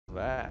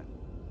that.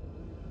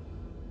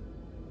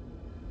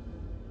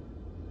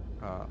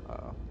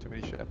 Uh-oh, too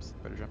many ships.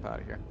 Better jump out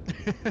of here.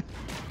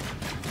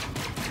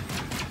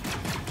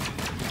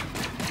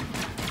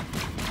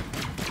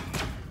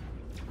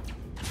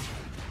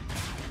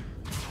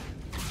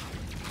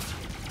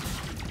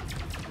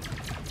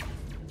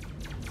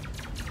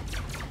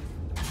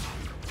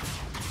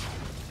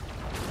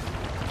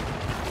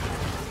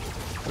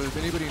 So does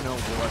anybody know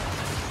what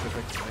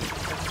specific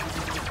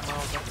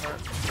miles apart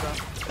stuff?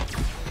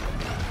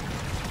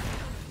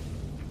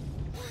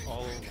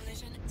 All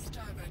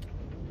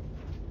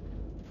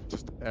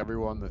Just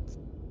everyone that's...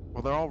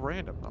 Well, they're all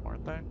random though,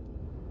 aren't they?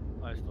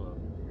 I still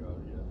haven't figured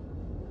out yet.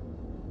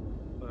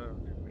 But I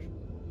don't do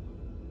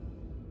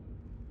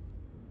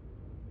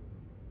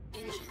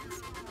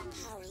missions.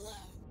 Power low.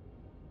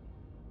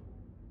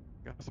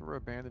 Guess we're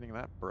abandoning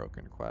that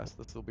broken quest.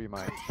 This will be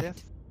my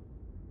 5th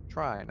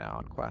try now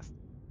on quest.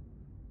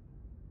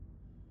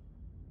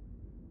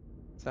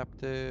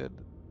 Accepted,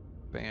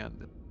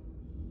 abandoned,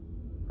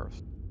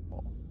 personal.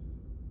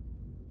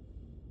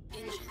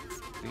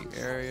 The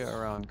area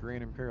around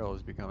Green Imperial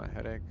has become a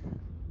headache.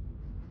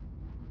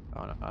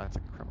 Oh no, that's a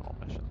criminal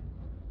mission.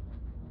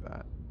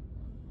 That.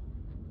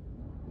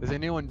 Has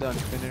anyone done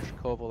finished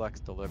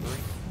Kovalex delivery?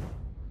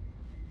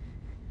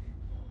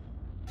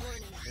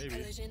 Maybe.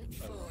 Collision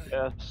forward.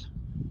 Yes.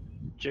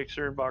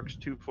 Jixer, box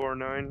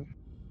 249.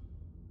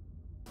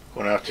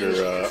 Going after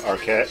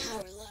Arquette.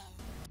 Power low.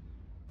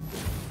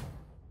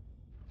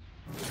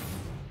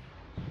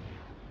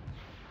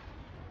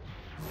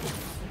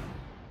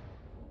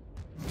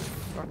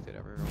 Fuck did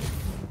everyone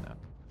know.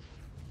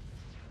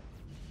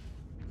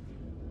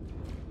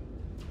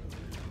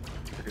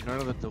 Figured none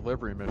of the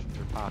delivery missions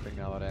are popping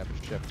now that I have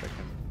a ship that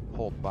can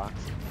hold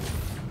boxes.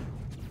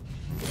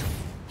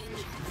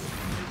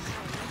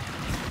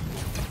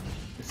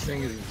 This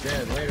thing is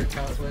dead. Later,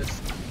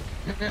 Topless.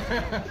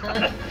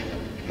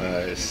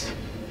 Nice.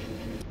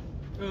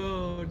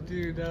 Oh,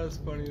 dude, that was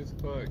funny as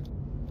fuck.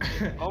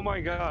 Oh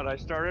my god, I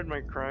started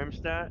my crime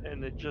stat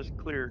and it just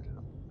cleared.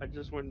 I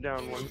just went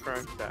down 1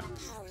 crime stat.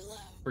 Power low.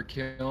 For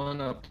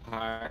killing a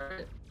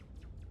pirate?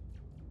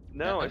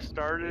 No, I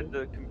started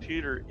the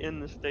computer in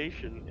the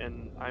station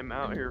and I'm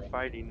out here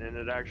fighting and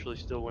it actually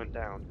still went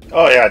down.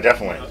 Oh yeah,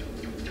 definitely.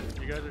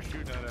 You guys are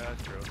shooting at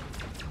Astro.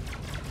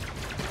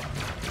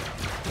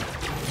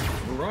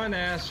 Run,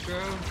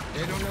 Astro.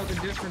 They don't know the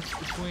difference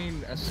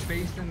between a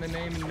space in the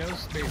name and no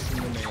space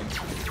in the name.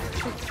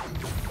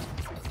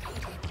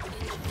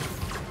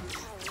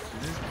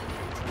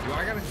 Do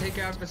I gotta take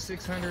out the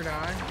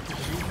 600i for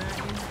shooting at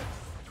me?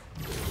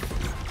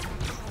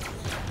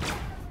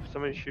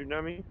 Somebody shooting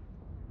at me?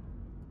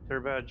 They're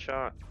a bad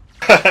shot.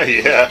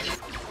 Yeah. Is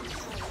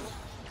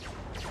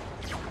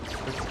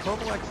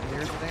Kovalex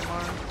near the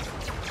Neymar?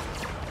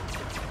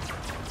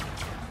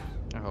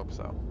 I hope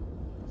so.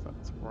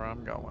 That's where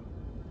I'm going.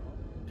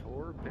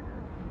 Tor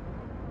picker.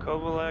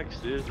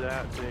 Kovalex is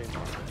at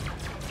Neymar.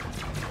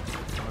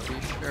 I'm gonna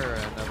be sure I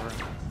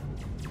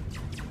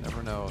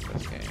never know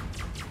this game.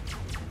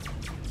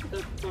 What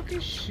the fuck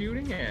is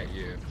shooting at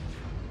you?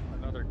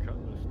 Another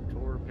cutlass.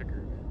 Tor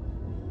picker.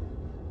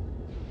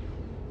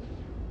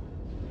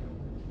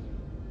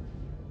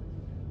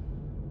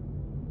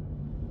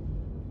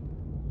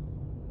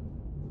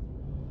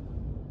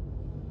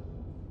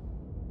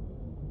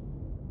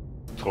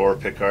 Tor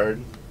Picard.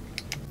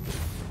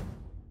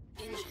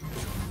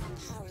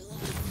 Power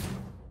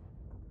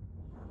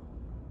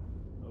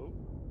low. Oh,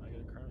 I got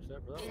a crime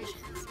stat for that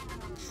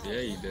one.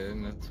 Yeah, you did,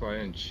 and that's why I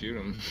didn't shoot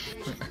him.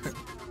 I don't care.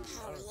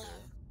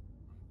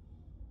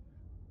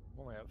 I'm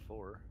only at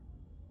 4.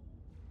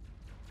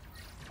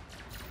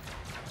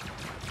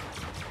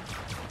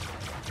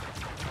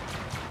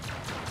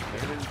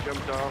 Brandon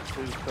jumped off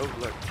to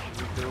Kovalex.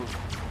 Should we go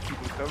keep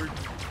him covered?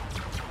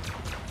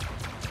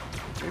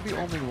 Maybe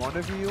only one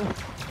of you?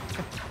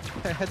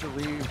 I had to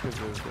leave because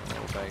it was getting a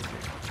little dicey.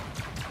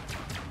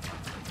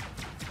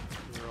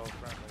 We're all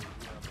friendly.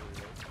 You don't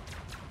believe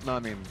it. No, I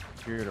mean,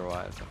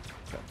 computer-wise, I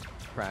kept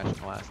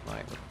crashing last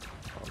night with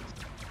all this.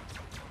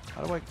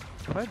 How do I...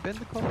 Have I been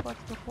to Kovalex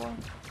before?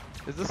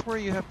 Is this where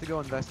you have to go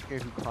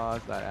investigate who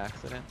caused that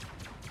accident?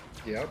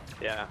 Yep.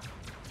 Yeah.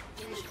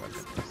 Power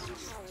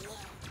low.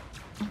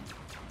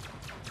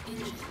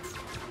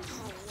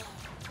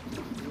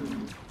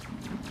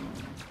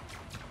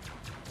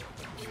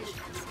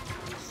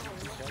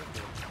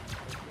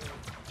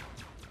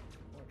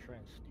 I'm gonna try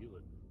and steal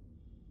it.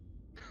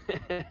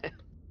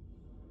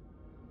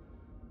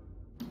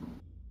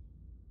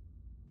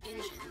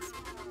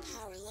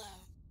 Power low.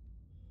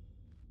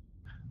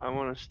 I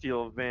want to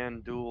steal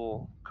Van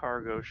Duel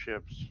cargo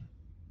ships.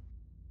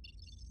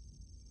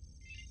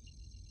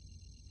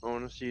 I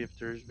want to see if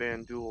there's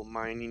Van Duel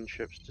mining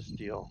ships to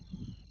steal.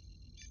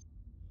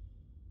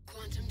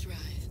 Quantum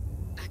drive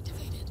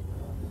activated.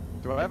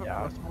 Do I have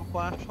Yeah. a personal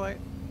flashlight?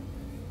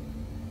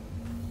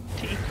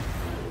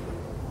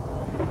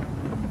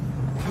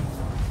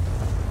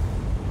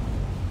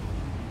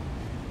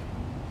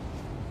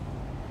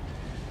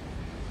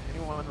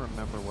 Anyone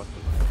remember what the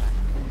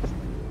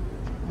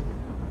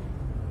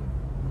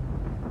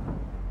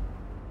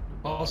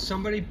Oh,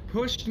 somebody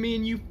pushed me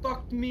and you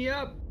fucked me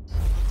up.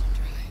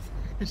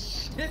 Drive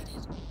Shit.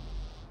 activated.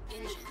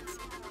 Engines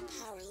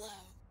power low.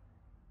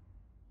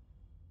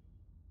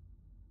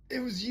 It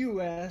was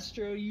you,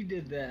 Astro. You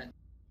did that.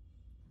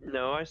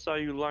 No, I saw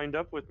you lined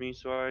up with me,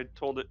 so I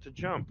told it to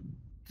jump.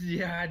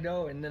 Yeah, I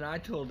know. And then I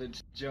told it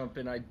to jump,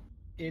 and I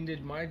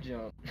ended my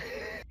jump.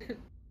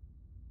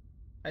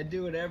 I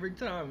do it every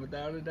time,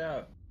 without a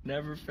doubt.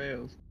 Never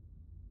fails.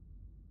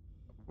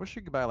 Wish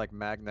you could buy like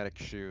magnetic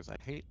shoes. I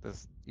hate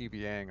this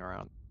EVAing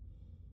around